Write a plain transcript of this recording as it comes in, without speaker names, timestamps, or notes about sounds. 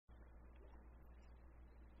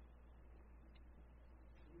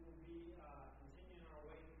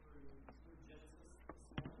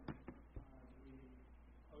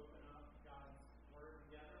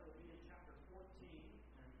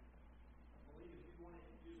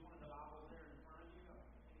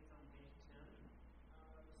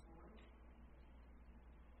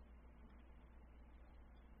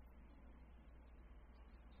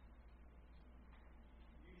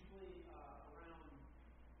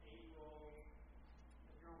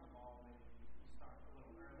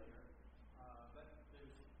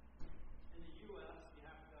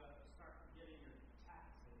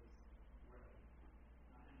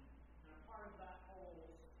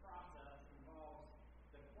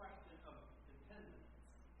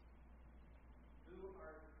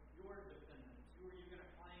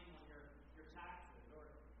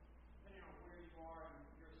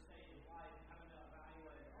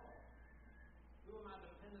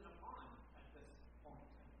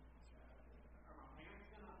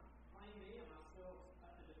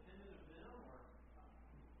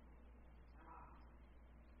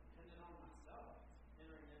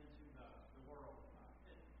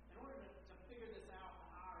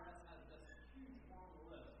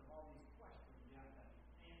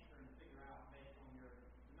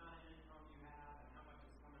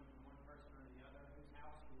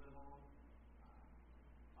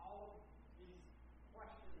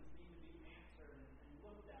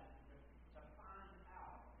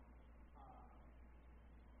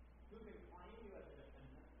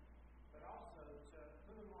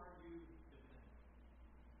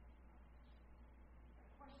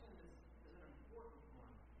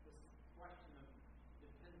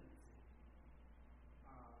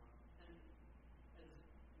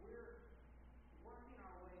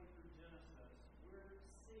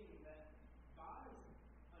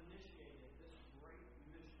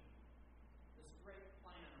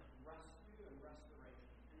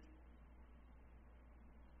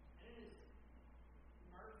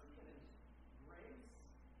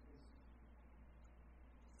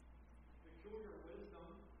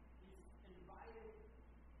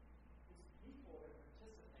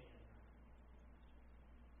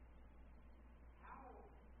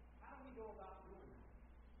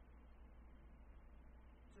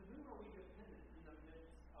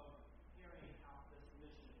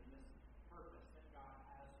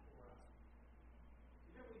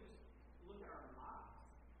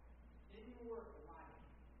your life?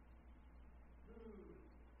 Who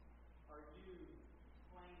are you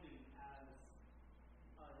claiming as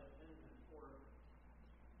a dependent, or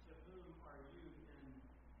to whom are you in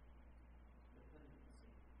dependency?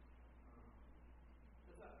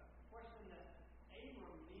 It's a question that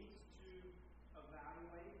Abram needs to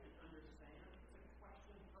evaluate and understand. It's a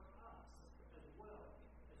question for us as well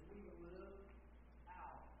as we live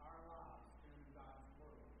out our lives in God's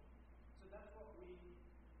world. So that's what we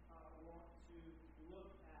want to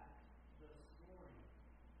look at this morning.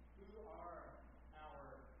 Who are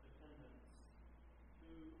our dependents?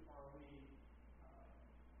 Who are we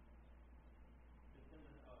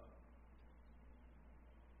dependent of?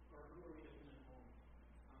 Or who are we dependent on?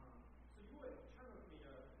 So you would turn with me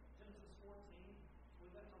to Genesis 14.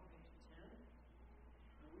 We're that's on page 10.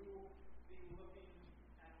 And we will be looking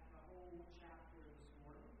at the whole chapter this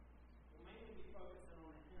morning. We'll mainly be focusing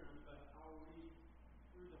on the end, but I'll read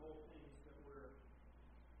through the whole thing so that we're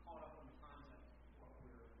caught up in the context of what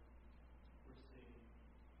we're seeing.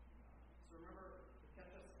 So remember, to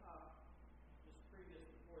catch us up, just previous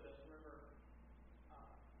before this, remember,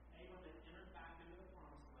 Abram had entered back into the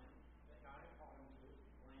promised land that God had called him to,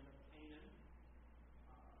 the land of Canaan.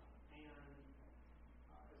 And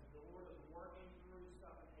as the Lord was working through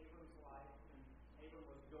stuff in Abram's life, and Abram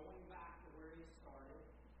was going back to where he started,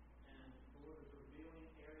 and the Lord was revealing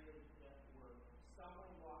areas that were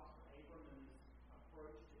stumbling blocks for Abram in his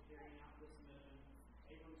approach to carrying out this mission.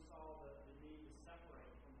 Abram saw the need to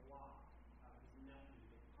separate from Lot, his nephew,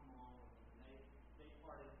 that had come along with him, and they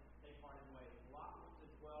parted ways. Lot went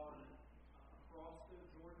as well across the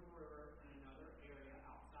Jordan River in another area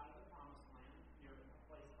outside of the Promised Land, near a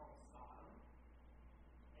place called Sodom.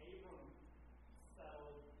 Abram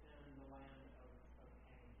settled in the land of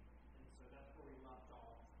Canaan, and so that's where we left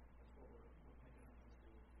off. That's what we're picking up this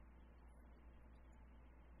week.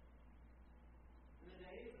 In the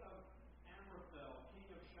days of Amraphel, king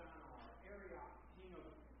of Shinar, Arioch, king of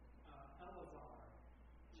Elazar,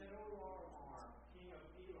 Chedorlaomer, king of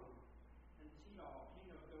Elam, and Tidal, king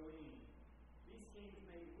of Goim. These kings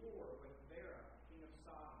made war with Bera, king of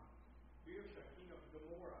Sodom, Birsha, king of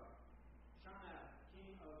Gomorrah, Shinab,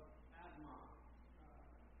 king of Admah,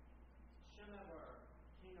 Shemeber,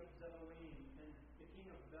 king of Zeboim, and the king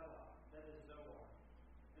of Bela, that is Zoar.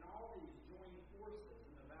 And all these joined forces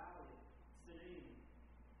in the valley of Siddim,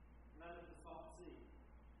 and that is the Salt Sea.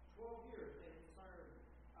 12 years they had served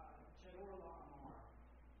Chedorlaomer,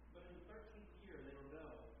 but in the 13th year they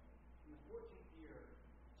rebelled. In the 14th year,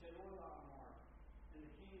 Chedorlaomer and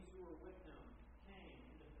the kings who were with him came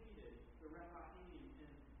and defeated the Rephaim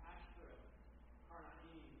in Ashtoreth,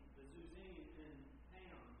 Karnaim, the Zuzim in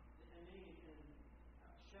Ham, the Anim in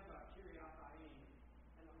Sheba, Kiriathaim,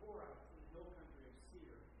 and the Horites in the hill country of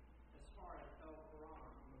Seir, as far as El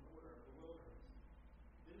Paran on the border of the wilderness.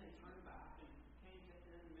 Then they turned back and came to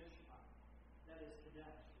En-Mishpat, that is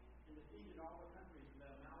Kadesh, and defeated all the countries of the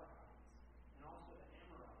Amalekites, and also the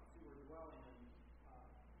Amorites who were dwelling in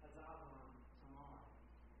Hazazon Tamar.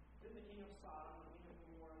 Then the king of Sodom, the king of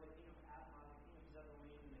Gomorrah, the king of Admah, the king of Zeboim,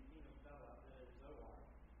 and the king of Bela, that is Zoar,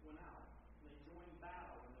 went out. And they joined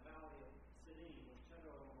battle in the valley of Siddim with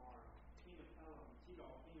Chedorlaomer, king of Elam,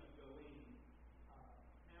 Tidal, king of Goim,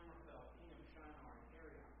 Amraphel, king of Shinar, and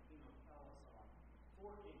Arioch, king of Elazar.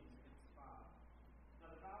 4 kings against 5. Now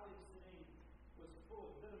the valley of Siddim was full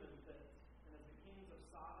of vitamin pits, and as the kings of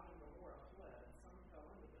Sodom and Gomorrah fled, some fell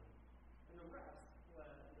into them, and the rest fled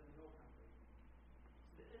into the hill country.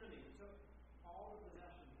 So the enemy took all the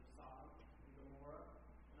possessions of Sodom and Gomorrah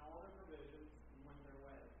and all their provisions and went their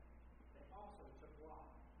way. They also took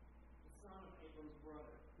Lot, the son of Abram's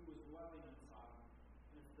brother, who was dwelling in Sodom,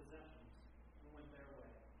 and his possessions, and went their way.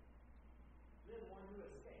 Then one who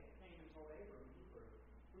escaped came and told Abram, Hebrew,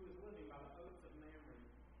 who was living by the oaks of Mamre,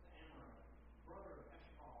 the Amorite, brother of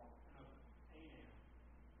Eshcol and of Anan.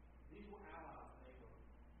 These were allies of Abram.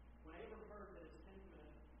 When Abram heard that his kinsmen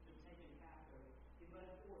had been taken captive, he led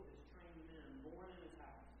forth his trained men born in his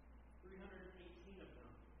house, 318 of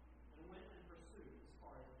them, and went in pursuit as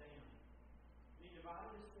far as Dan. And he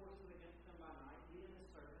divided his forces against them by night, he and his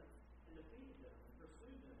servants, and defeated them and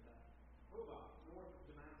pursued them to Hobah, north of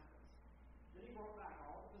Damascus. Then he brought back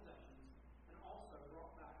all the possessions, and also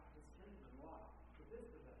brought back his kinsman Lot with his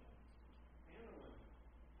possessions, and the women,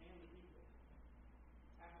 and the people.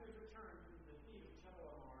 After his return from the defeat of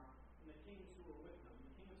Chedorlaomer and the kings who were with him,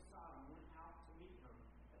 the king of Sodom went out to meet him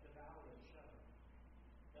at the valley of Sheba,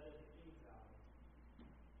 that is the king's valley.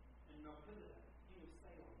 And Melchizedek, king of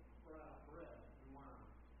Salem, brought out bread and wine.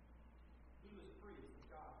 He was priest of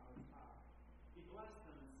God Most High. He blessed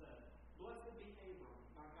them and said, Blessed be Abram,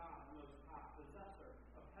 my God Most High, possessor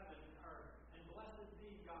of heaven and earth,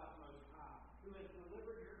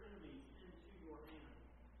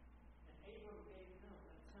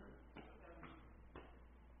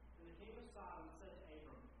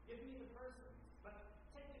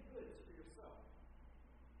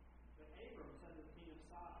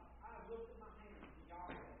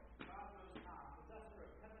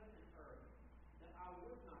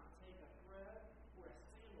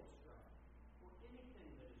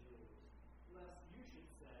 lest you should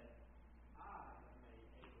say, I have made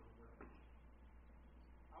Abram rich.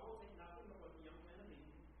 I will take nothing but what the young men have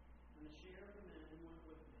eaten, and the share of the men who went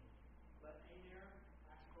with me. Let Aner,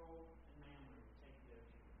 Ashcol, and Mamre take their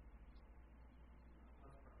share.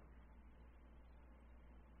 Let's pray.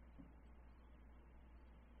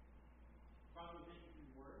 Father, we thank you for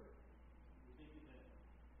your word. We thank you that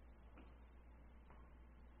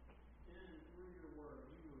in and through your word,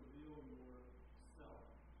 you reveal yourself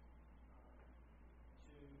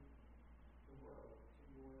to the world, to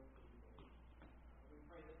your people. We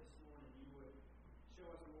pray that this morning you would show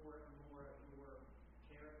us more and more of your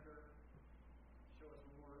character, show us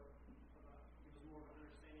more, give us more of an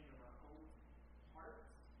understanding of our own hearts,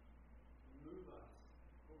 and move us,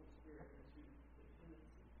 Holy Spirit, into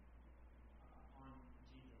dependency on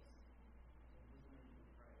Jesus. In his name we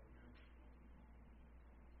pray. Amen.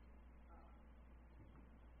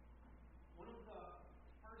 One of the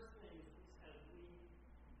first things as we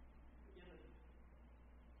begin to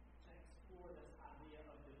explore this idea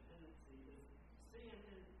of dependency is seeing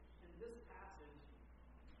in this passage,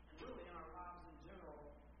 and really in our lives in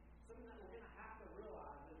general, something that we're going to have to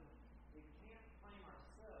realize is we can't claim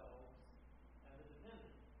ourselves as a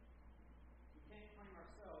dependent. We can't claim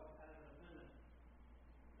ourselves as a dependent.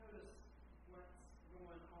 Notice what's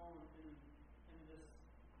going on in this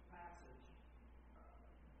passage.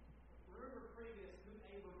 Remember previous who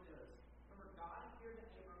Abram is. Remember God appeared to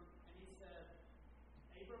Abram and he said,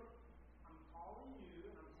 Abram, I'm calling you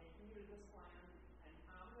and I'm taking you to this land and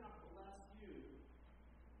I'm going to bless you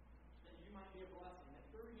that you might be a blessing. That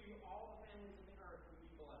through you all the families of the earth will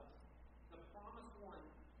be blessed. The promised one,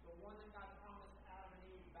 the one that God promised Adam and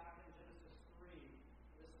Eve back in Genesis 3,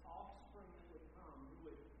 this offspring that would come,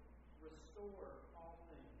 who would restore all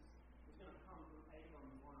things, is going to come from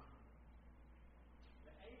Abram's line.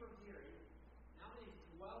 But Abram here, now that he's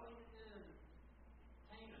dwelling in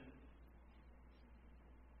Canaan,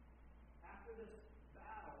 after this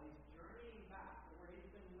battle, he's journeying back to where he's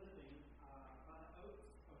been living by the oaks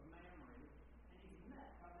of Mamre, and he's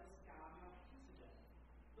met by this guy, Melchizedek.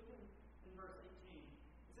 Look in verse 18.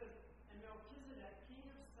 It says, and Melchizedek, king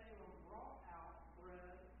of Salem, brought out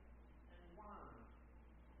bread and wine.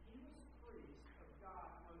 He was priest of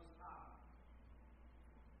God Most High.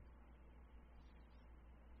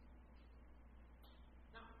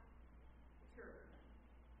 Now, if you're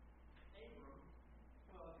Abram,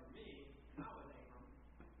 well, if you're me, and I was Abram,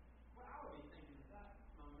 what I would be thinking at that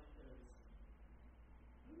moment is,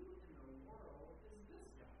 who in the world is this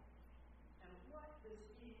guy? And what does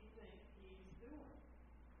he think he's doing?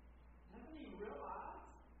 Doesn't he realize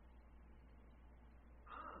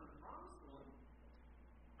I'm the promised one?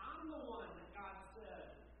 I'm the one that God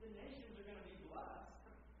said the nations are going to be blessed.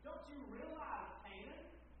 Don't you realize,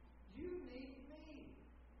 Canaan? You need me.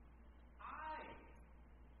 I,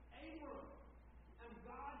 Abram, am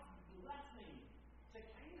God's blessing to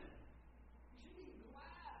Canaan. You should be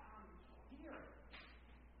glad I'm here.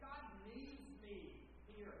 God needs me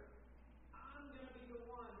here. I'm going to be the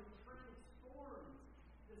one who transforms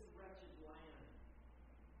this wretched land.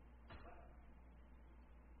 But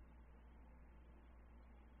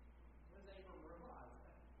does Abram realize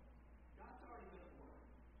that? God's already been at work.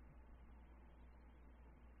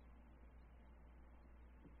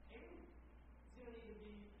 Abram is going to need to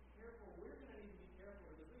be careful. We're going to need to be careful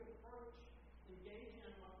as we approach engaging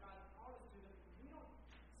in what God called us to. That we don't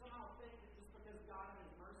somehow think that just because God in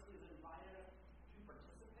His mercy has invited us to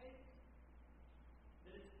participate,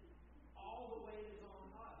 that it's all the weight is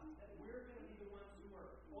on us. That we're going to be the ones who are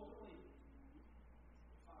ultimately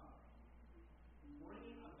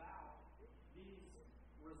bringing about these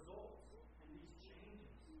results and these changes.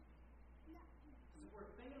 Because if we're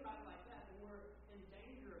thinking about it like that, then we're in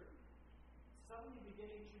danger of suddenly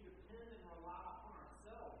beginning to depend and rely upon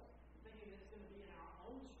ourselves, thinking that it's going to be in our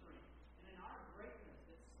own strength and in our greatness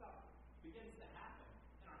that stuff begins to happen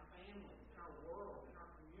in our families, in our world, in our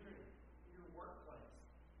community, in your workplace.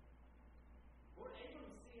 What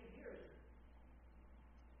Abram's seeing here is,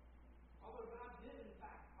 although God did in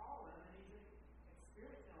fact call him, and he's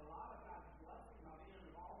experiencing a lot of God's blessing by being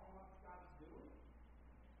involved in what God's doing,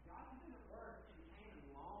 God has been at work in Canaan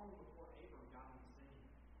long before Abram got on the scene.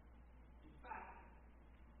 In fact,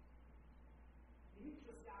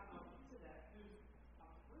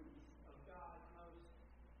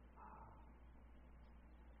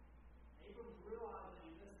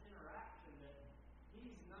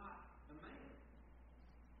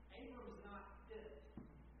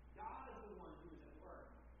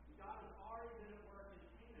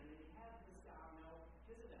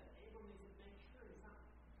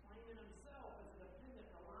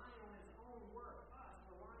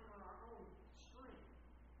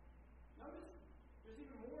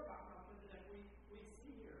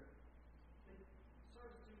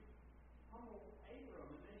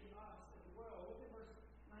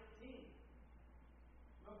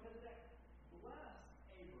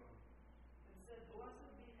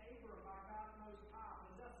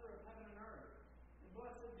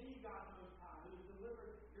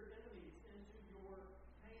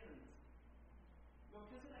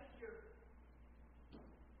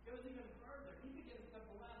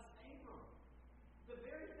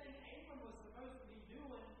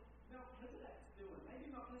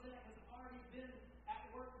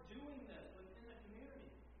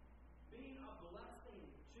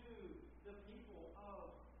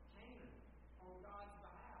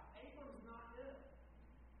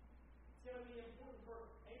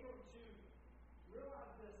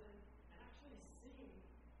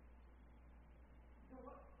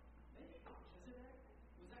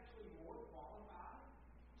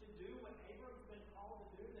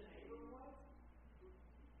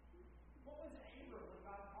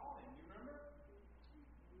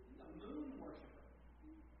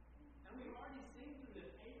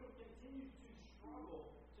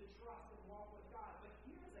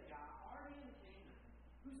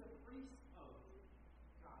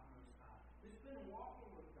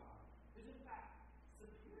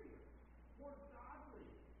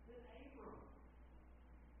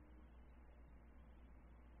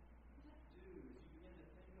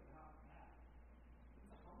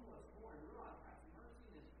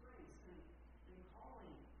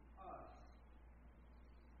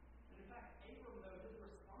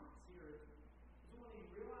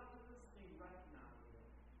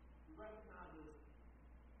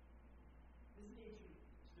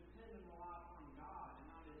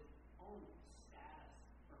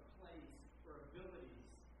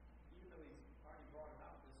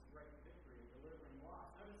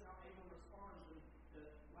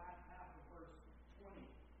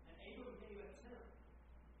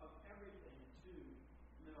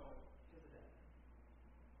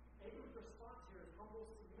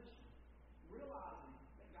 realizing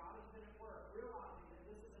that God has been at work, realizing that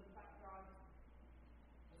this is in fact God's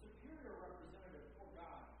a superior representative for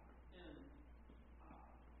God in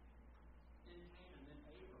Canaan than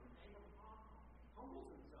Abram. And Abram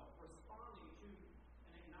humbles himself, responding to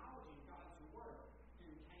and acknowledging God's work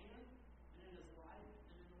in Canaan and in his life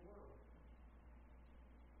and in the world.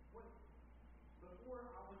 Before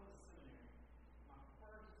I went to seminary, my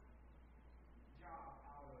first job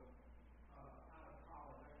out of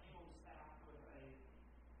college, I came on staff with a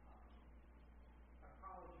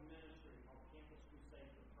college ministry called Campus Crusade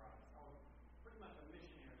for Christ. I was pretty much a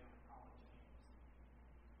missionary on a college campus.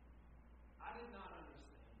 I did not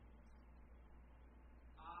understand this.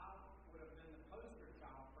 I would have been the poster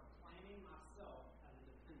child for claiming myself as a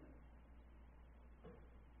dependent.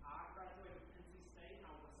 I graduated from NC State and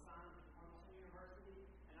I was assigned to Clemson University,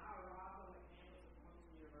 and I arrived on the campus of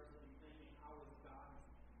Clemson University thinking I was God's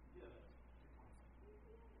gift to Clemson.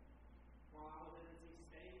 While I was at NC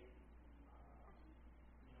State,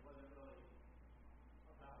 it wasn't really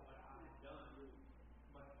about what I had done,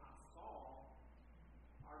 but I saw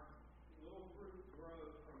our little group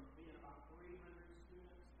grow from being about 300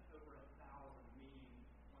 students to over 1,000 meeting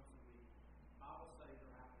once a week. Bible studies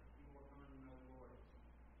were happening. People were coming to know the Lord.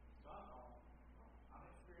 So I thought, I've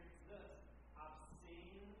experienced this. I've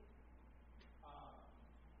seen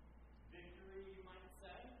victory, you might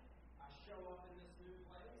say. I show up in this new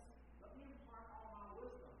place. Let me impart all my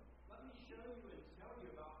wisdom. Let me show you and tell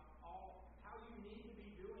you about how you need to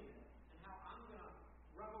be doing it and how I'm going to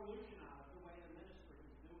revolutionize the way the ministry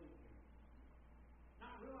is doing here.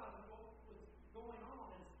 Not realizing what was going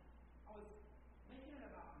on is I was making it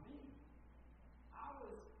about me. I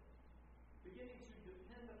was beginning to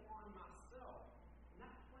depend upon myself. And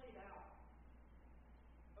that played out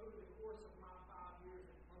over the course of my 5 years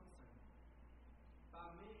at Clemson by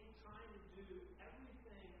me trying to do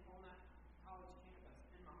everything on that college campus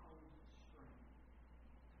in my own strength.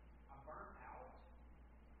 I burnt out.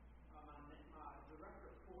 My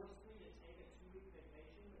director forced me to take a 2-week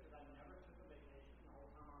vacation because I never took a vacation the whole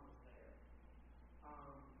time I was there.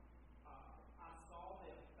 I saw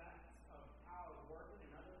the effects of how I was working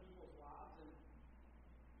in other people's lives, and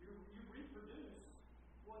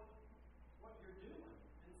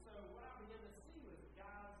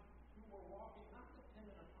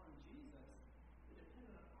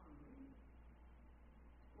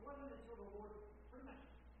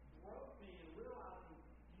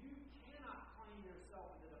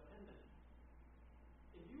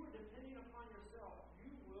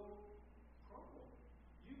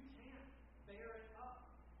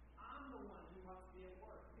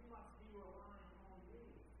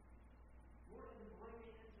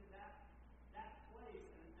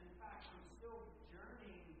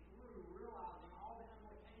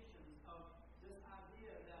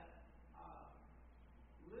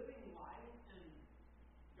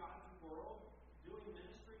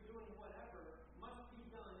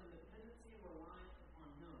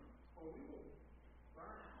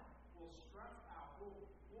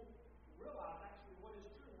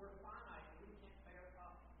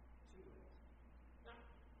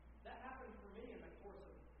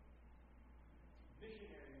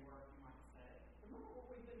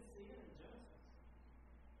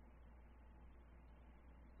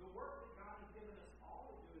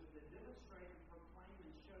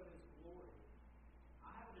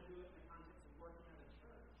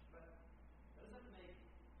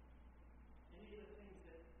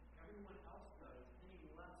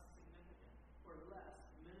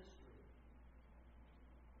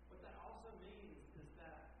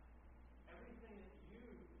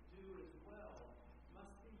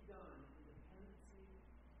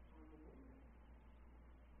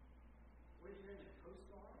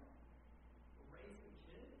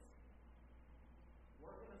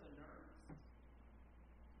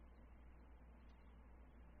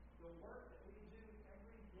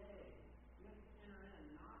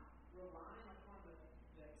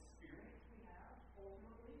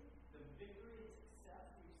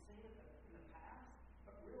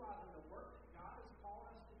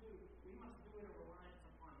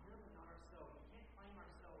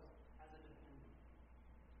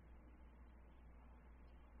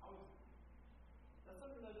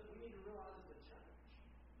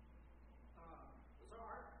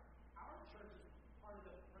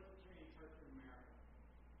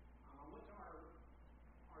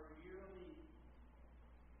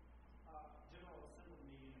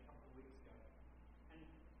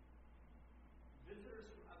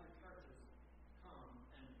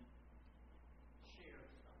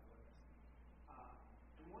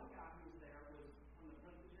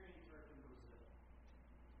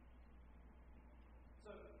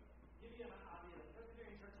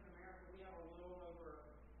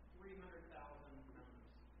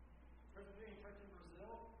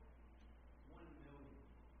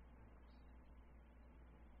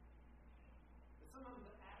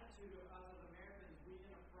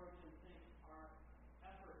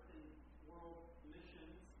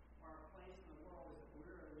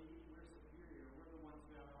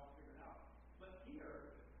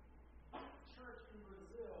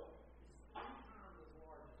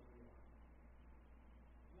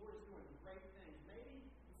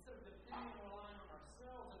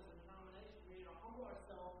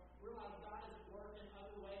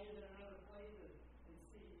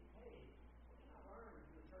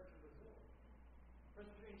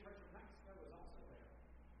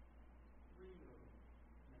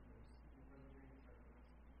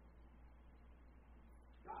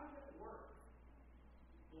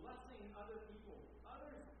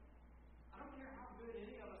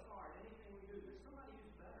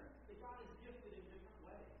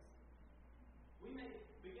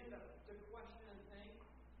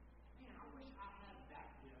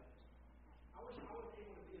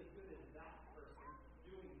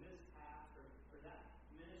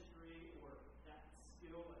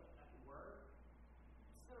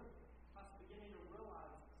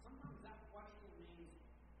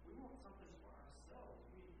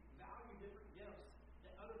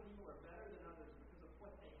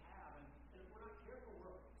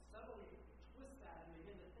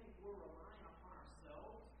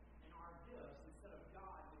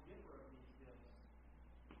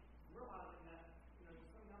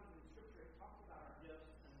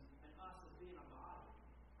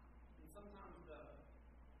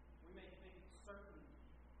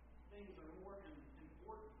things are more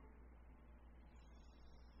important?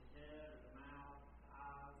 The head, or the mouth, the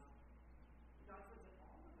eyes. God says that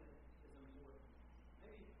all of it is important.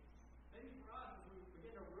 Maybe for us, as we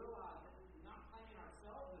begin to realize that we're not claiming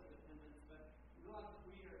ourselves as dependents, but realize that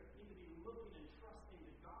we need to be looking and trusting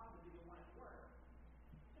to God to be the one at work,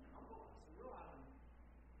 and humble us and realizing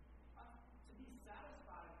to be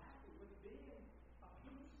satisfied and happy with being a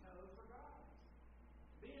pinch toe for God,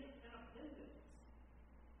 being an appendix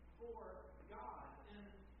for God in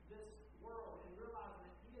this world, and realizing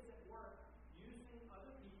that He is at work using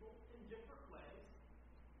other people in different ways,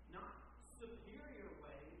 not superior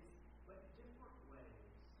ways, but different ways.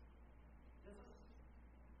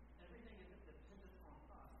 Everything isn't dependent on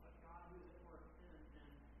us, but God who is at work in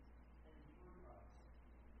and through us.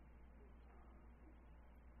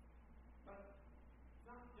 But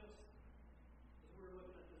not just, as we're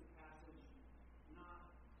looking at this passage,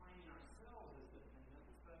 not claiming ourselves as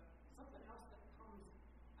dependents, but something else that comes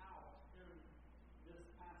out in this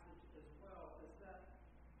passage as well is that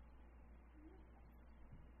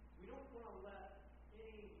we don't want to let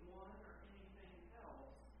anyone or anything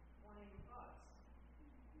else claim us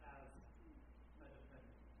as a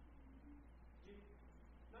dependent. You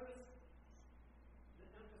notice the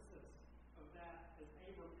emphasis of that as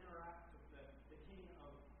Abram interacts with the king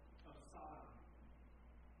of Sodom.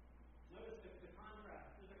 Notice the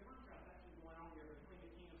contrast. There's a contrast actually going on here between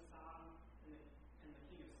the king of Sodom and the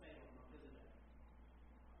king of Salem, Melchizedek.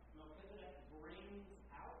 Melchizedek brings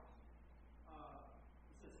out,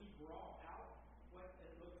 it says he brought out what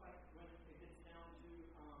it looks like when it gets down to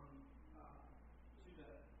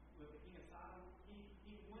with the king of Sodom.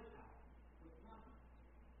 He went out with nothing.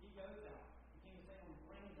 He goes out. The king of Salem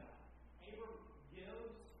brings out. Abram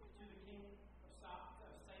gives to the king of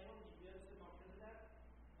Salem. He gives to Melchizedek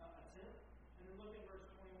a tenth. And then look at verse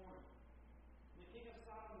 21. The king of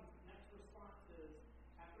Sodom's next response is,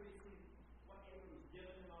 after he sees what Abram's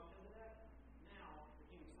given to Melchizedek, now the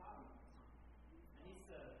king of Sodom has something. And he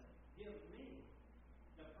says, give me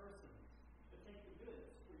the persons to take the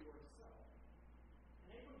goods for yourself.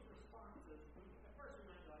 And Abram's response is, at first we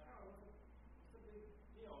might be like, oh, what's the big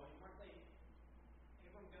deal? I mean, weren't they,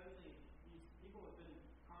 Abram goes and these people have been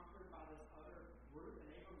conquered by this other group, and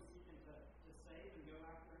Abram's seeking to save and go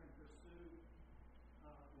after and pursue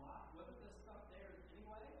Lot. Wasn't this stuff there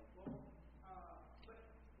anyway? Well, but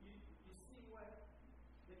you see what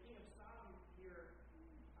the king of Sodom here,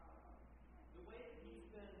 the way that he's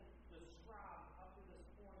been described up to this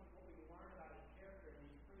point, what we learned about his character in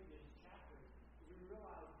these previous chapters, is we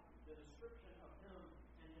realize the description of him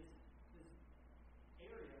and his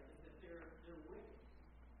area is that they're wicked.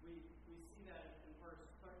 We see that in verse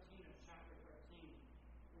 13 of chapter 13.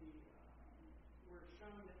 We're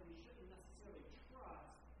shown that we shouldn't necessarily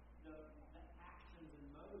trust the actions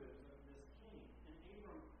and motives of this king. And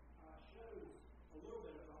Abram shows a little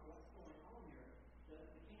bit about what's going on here. The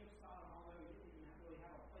king of Sodom, although he didn't even really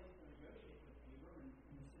have a place to negotiate with Abram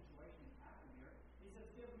in the situation that's happened here, he says,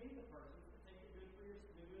 give me the persons to take the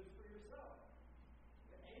goods for yourself.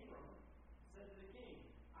 But Abram said to the king,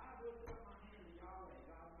 I have lifted up my hand to Yahweh,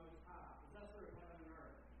 God Most High, possessor of heaven and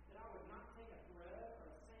earth, that I would not take a thread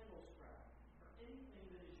or a sandal strap or anything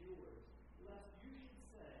that is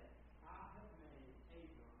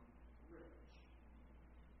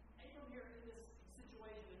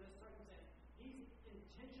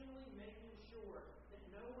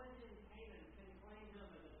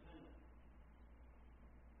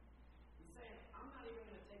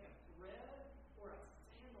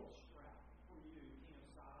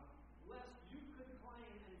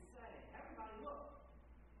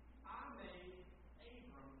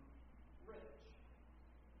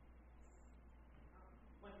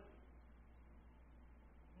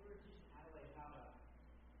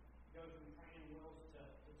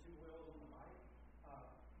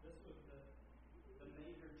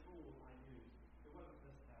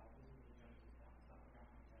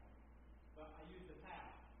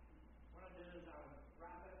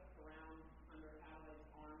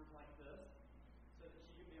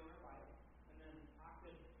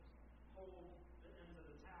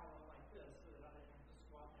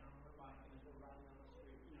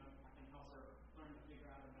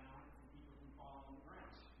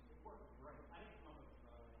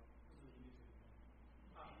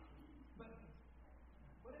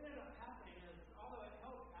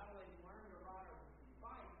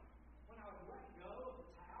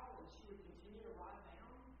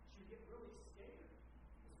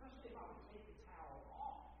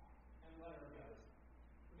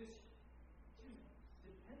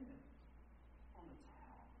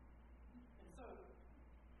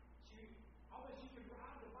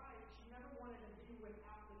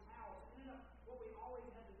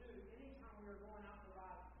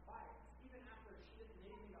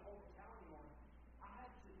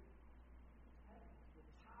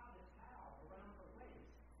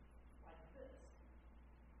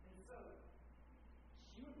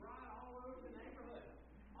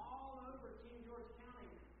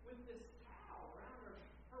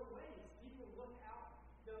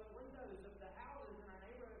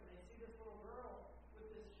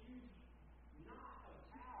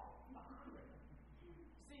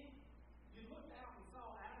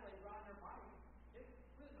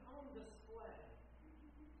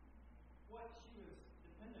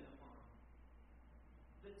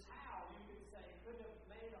the Tao, you could say, could have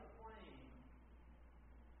made a claim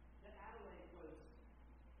that Adelaide was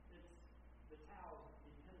the Tao's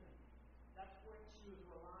dependent. That's what she was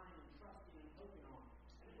relying and trusting and hoping on.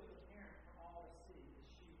 And it was apparent for all to see as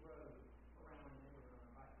she rode around the neighborhood on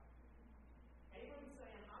her bike. Abram's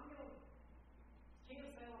saying, King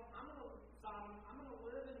of Salem, I'm going to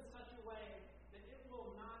live in such a way that it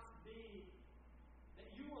will not be, that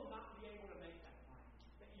you will not be able to make that claim.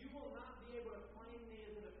 That you will not be able to claim me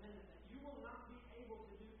as a dependent. That you will not be able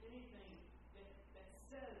to do anything that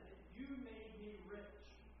says that you made me rich.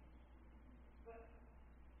 But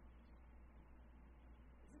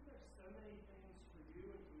isn't there so many things for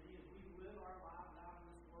you and for me as we live our lives out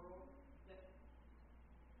in this world that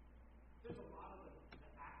there's a lot of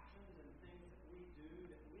the actions and things that we do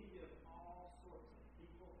that we give all sorts of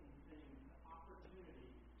people and things the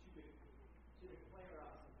opportunity to declare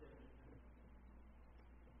us as their dependent.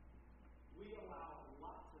 We allow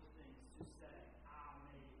lots of things to say, I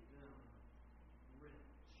made them rich.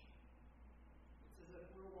 It's as if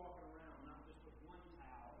we're walking around not just with one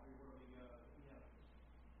towel everywhere we go. We have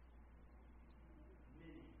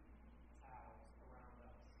many towels around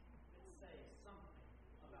us that say something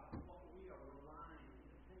about what we are relying and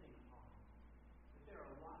depending upon. But there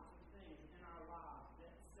are lots of things in our lives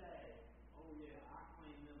that say, oh yeah, I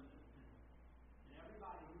claim them as dependent. And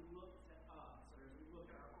everybody who looks at us, or as we look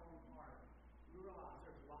at our own heart, we realize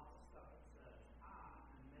there's lots of stuff that says, I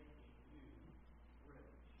am making you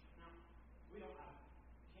rich. Now, we don't have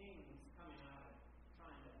kings coming out and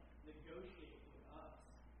trying to negotiate with us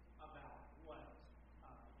about what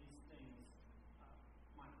these things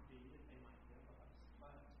might be, that they might give us.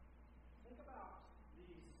 But think about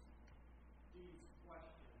these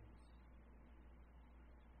questions.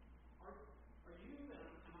 Are you and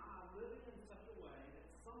am I living in such a way that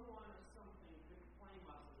someone or something could claim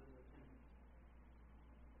us as a dependent?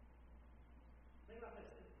 Think about this.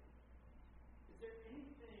 Is there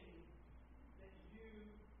anything that you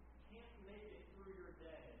can't make it through your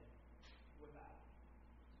day without?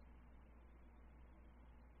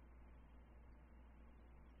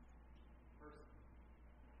 Person,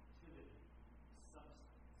 activity,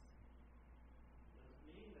 substance. Doesn't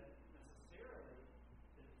mean that necessarily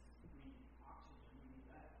that we need oxygen, we need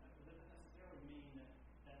that. That doesn't necessarily mean that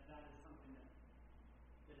is something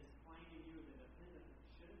that is claiming you as a dependent that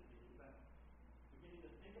shouldn't be. But beginning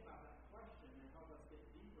to think about that question and help us get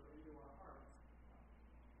deeper into our hearts.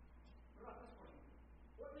 What about this question?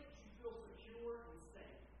 What makes you feel secure and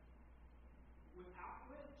safe? Without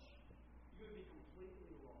which you would be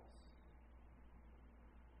completely lost.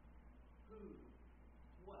 Who?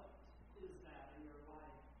 What is that in your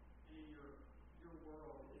life and in your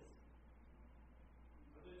world?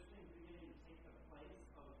 Are those things beginning to take the place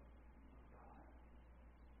of God?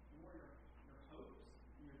 And where your hopes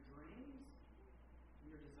and your dreams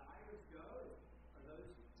and your desires go? Are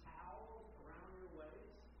those towels around your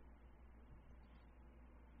waist?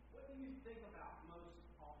 What do you think about most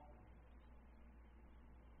often?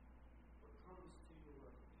 What comes to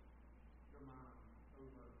your mind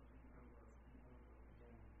over and over and over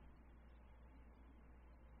again?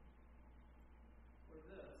 Or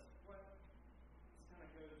this kind of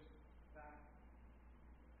goes back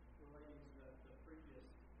relating to the previous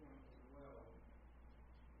point as well.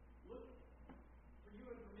 Look, for you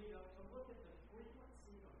and for me, to look at the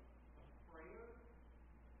frequency of prayer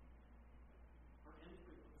or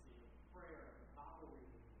infrequency of prayer, Bible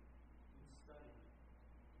reading, and study,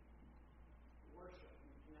 worship,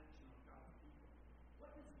 and connection with God's people.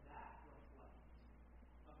 What does that reflect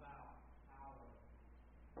about our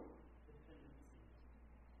dependency?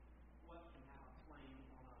 What can have a claim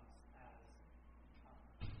on us as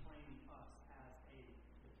claiming us as a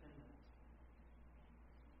dependent?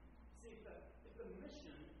 See, if the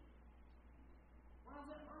mission, why is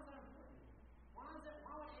that important? Why would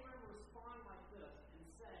Abraham respond like this and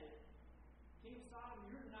say, King of Sodom,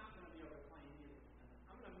 you're not going to be able to claim me as a dependent.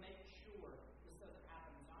 I'm going to make sure this doesn't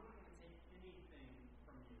happen, so I'm not going to take anything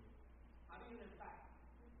from you. I've even, in fact,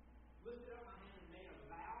 lifted up my hand and made a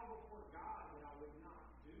vow before God that I would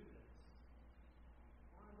not do this.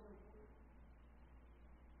 Why is that important?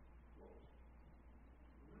 Well,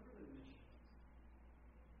 remember the mission.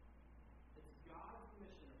 It's God's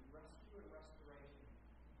mission of rescue and restoration.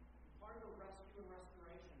 Part of the rescue and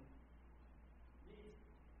restoration means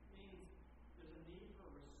there's a need for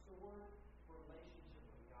a restored relationship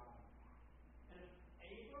with God. And if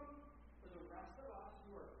Abram, for the rest of us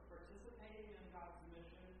who are participating in God's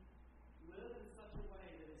mission, live in such a way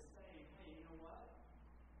that is saying, hey, you know what?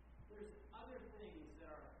 There's other things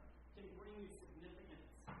that can bring you significance.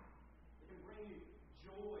 It can bring you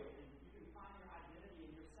joy, and you can find your identity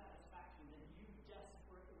and your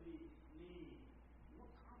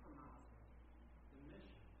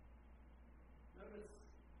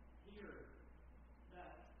here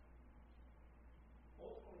that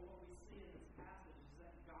ultimately what we see in this passage is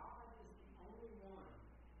that God is the only one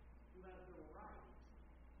who has the right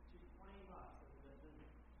to claim us as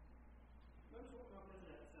descendants. Notice what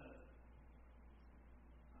Melchizedek says,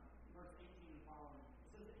 verse 18 and following. It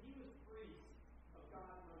says that he was priest of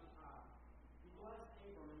God Most High. He blessed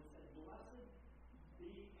Abram and said, "Blessed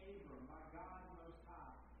be Abram by God Most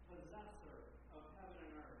High, possessor of heaven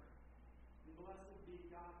and earth. And blessed be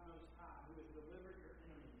God Most High, who has delivered your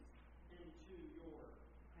enemies into your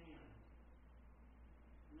hand."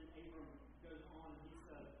 And then Abram goes on and he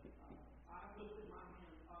says, "I have lifted my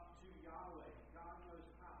hand up to Yahweh, God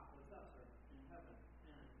Most High, possessor in heaven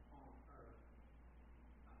and on earth."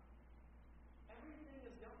 Everything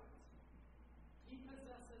is God's. He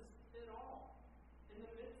possesses it all. In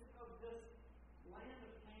the midst of this land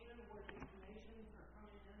of Canaan where these nations are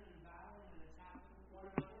coming in and battling and attacking one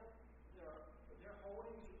another, they're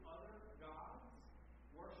holding to other gods,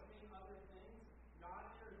 worshiping other things.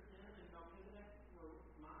 God enters in, and Melchizedek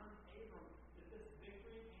reminds Abram that this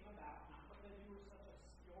victory came about not because you were such a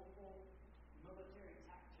skillful military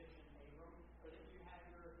tactician, Abram, or that you had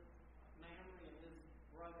your Mamre and his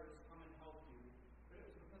brothers come and help you, but it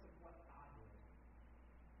was because of what I did.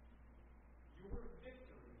 Your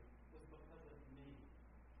victory was because of me.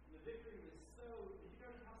 And the victory was so, did you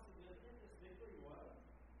notice how significant this victory was?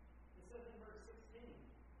 It says in verse 16,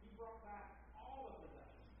 he brought back all the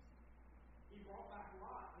possessions. He brought back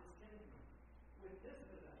Lot, his kinsman, with his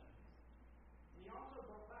possessions. And he also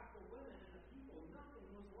brought back the women and the people. Nothing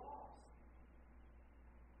was lost.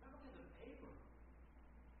 Not because of Abram,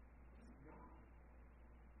 because of God.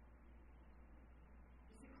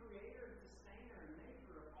 He's the creator, sustainer, and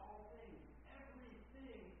maker of all things.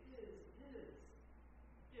 Everything is his.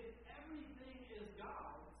 If everything is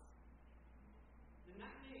God's, then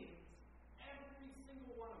that means every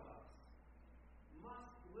single one of us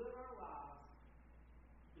must live our lives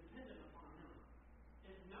dependent upon him.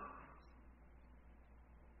 If not,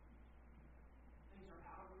 things are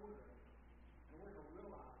out of order. And we're going to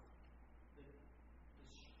realize the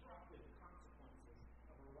destructive consequences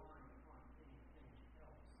of relying upon anything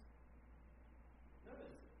else.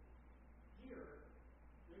 Notice, here,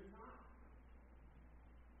 there's not,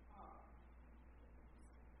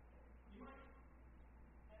 you might,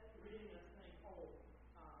 reading this, think,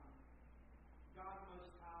 God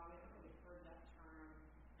Most High, we haven't really heard that term,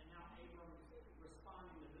 and now Abram's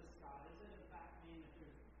responding to this God. Does it in fact mean that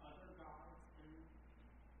there's other gods in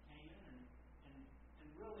Canaan? And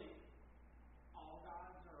really, all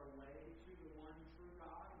gods are a way to the one true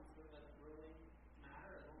God, and so does it really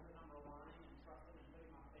matter? As long as I'm relying and trusting and putting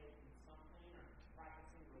my faith in something or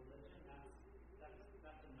practicing religion,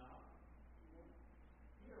 that's enough.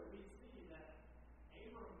 Here we see that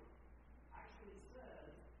Abram actually says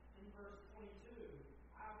in verse 22,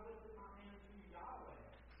 "I have lifted my hand to Yahweh,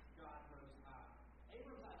 God Most High."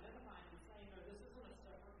 Abram's identifying and saying, no, this isn't a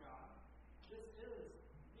separate God. This is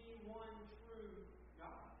the one true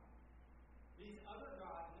God. These other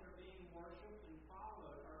gods that are being worshipped and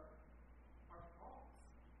followed are false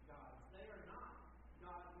gods. They are not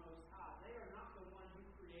God Most High. They are not the one who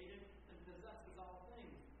created and possesses all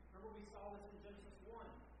things. Remember we saw this in Genesis 1.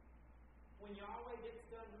 When Yahweh gets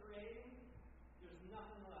done creating, there's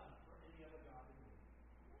nothing left for any other God to do.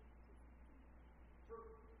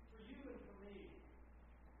 For you and for me,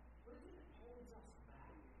 what is it that holds us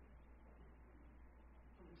back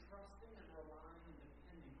from trusting and relying and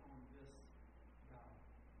depending on this God?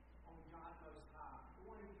 On God Most High, the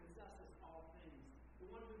one who possesses all things, the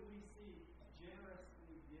one who we see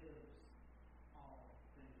generously gives all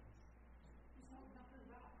things. He's held nothing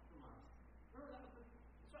back from us. Remember, that's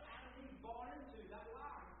what Adam and Eve bought into, that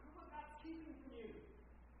lie. Look what God's keeping from you.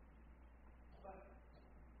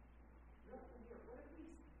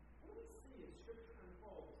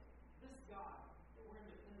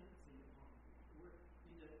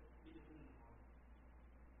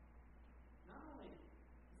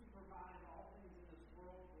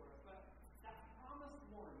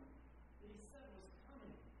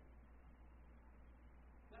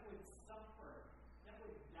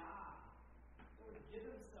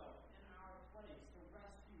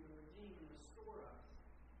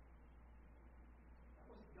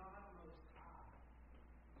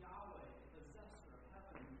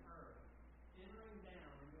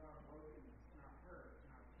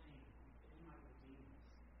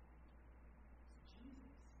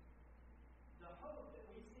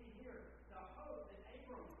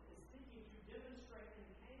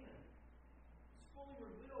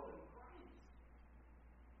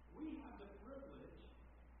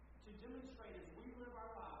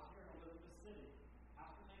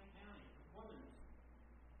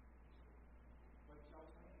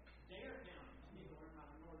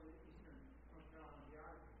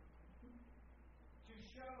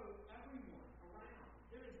 show everyone around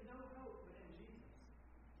there is no hope but in Jesus.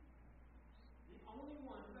 The only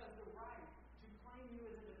one who has the right to claim you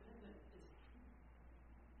as independent is He.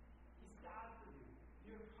 He's died for you.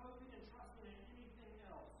 You're hoping and trusting in anything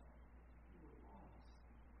else, you were lost.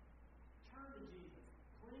 Turn to Jesus.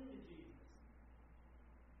 Cling to Jesus.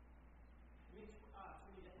 It means for us,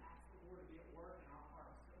 we need to ask the Lord to be at work in our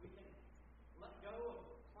hearts, that we can let go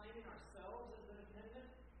of claiming ourselves as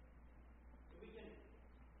independent, that we can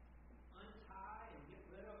untie and get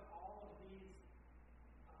rid of all of these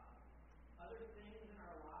other things in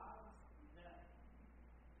our lives that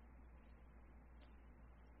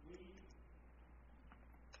we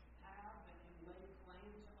have that can lay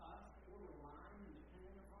claim to us that we're relying and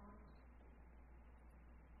depending upon,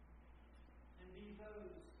 and be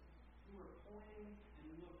those who are pointing and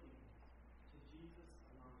looking to Jesus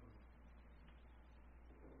alone.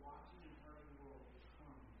 The watching and hurting world will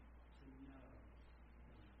come to know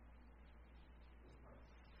Him. Let's pray.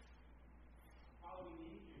 Father, we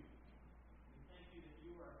need you. We thank you that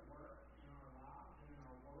you are at work in our lives and in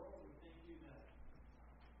our world. We thank you that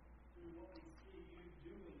through what we see you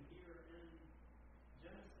doing here in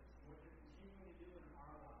Genesis, and what you're continuing to do in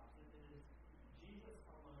our lives, that it is Jesus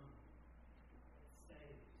alone that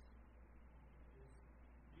saves. It is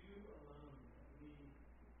you alone that we need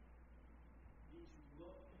to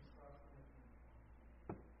look and trust in.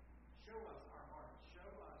 Show us our hearts. Show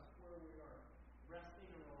us where we are resting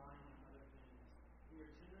and relying on other things. Through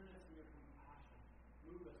your tenderness and your compassion,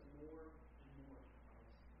 move us more and more to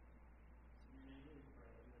Christ. In your name we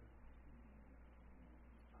pray. Amen.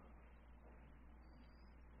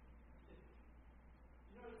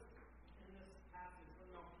 You notice in this passage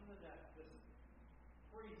when Melchizedek, this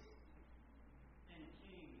priest and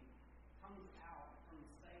king, comes out from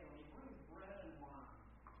Salem, he brings bread and wine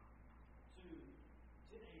to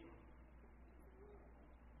Abram.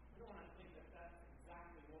 We don't want to think that that's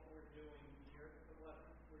exactly what we're doing here, but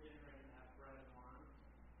we're getting ready to have bread and wine.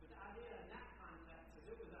 But the idea in that context is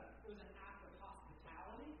it was an act of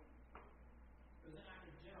hospitality, it was an act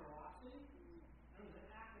of generosity, and it was an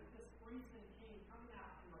act of this priest and king coming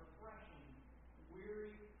out and refreshing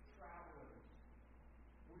weary travelers,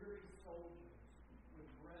 weary soldiers with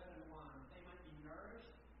bread and wine. They might be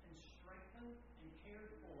nourished and strengthened and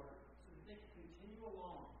cared for so that they can continue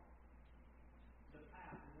along the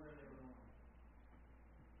path of where they were going.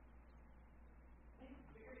 I think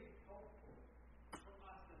it's very helpful for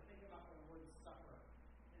us to think about the Lord's Supper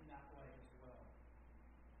in that way as well.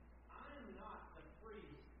 I'm not the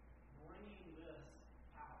priest bringing this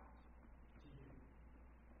out to you.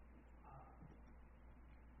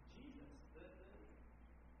 Jesus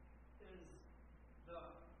is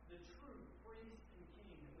the true priest and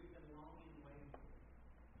king that we've been longing and waiting for.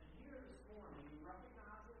 And here this morning, He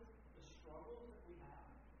recognizes the struggles that we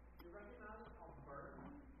have. He recognizes how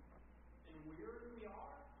burdened and weary we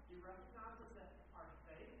are. He recognizes that our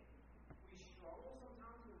faith, we struggle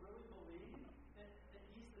sometimes to really believe that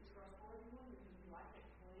He's the trustworthy one because we like to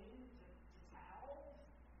cling to towels.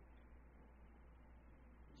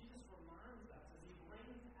 Jesus reminds us as He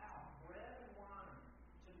brings out bread and wine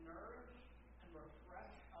to nourish and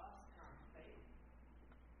refresh us in our faith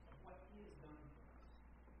of what He has done for us.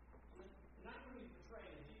 The night when He was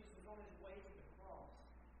betrayed, Jesus was on His way to the cross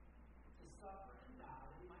to suffer and die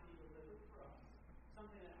that He might be delivered for us,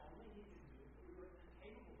 something that only He could do, that we were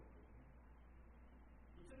incapable of doing.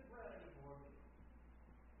 He took bread and He broke it.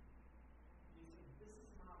 He said, "This is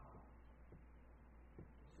my body,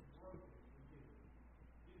 which is broken for you.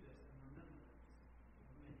 Do this in remembrance of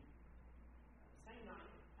me." The same night,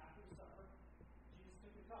 after the supper, Jesus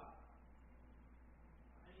took the cup.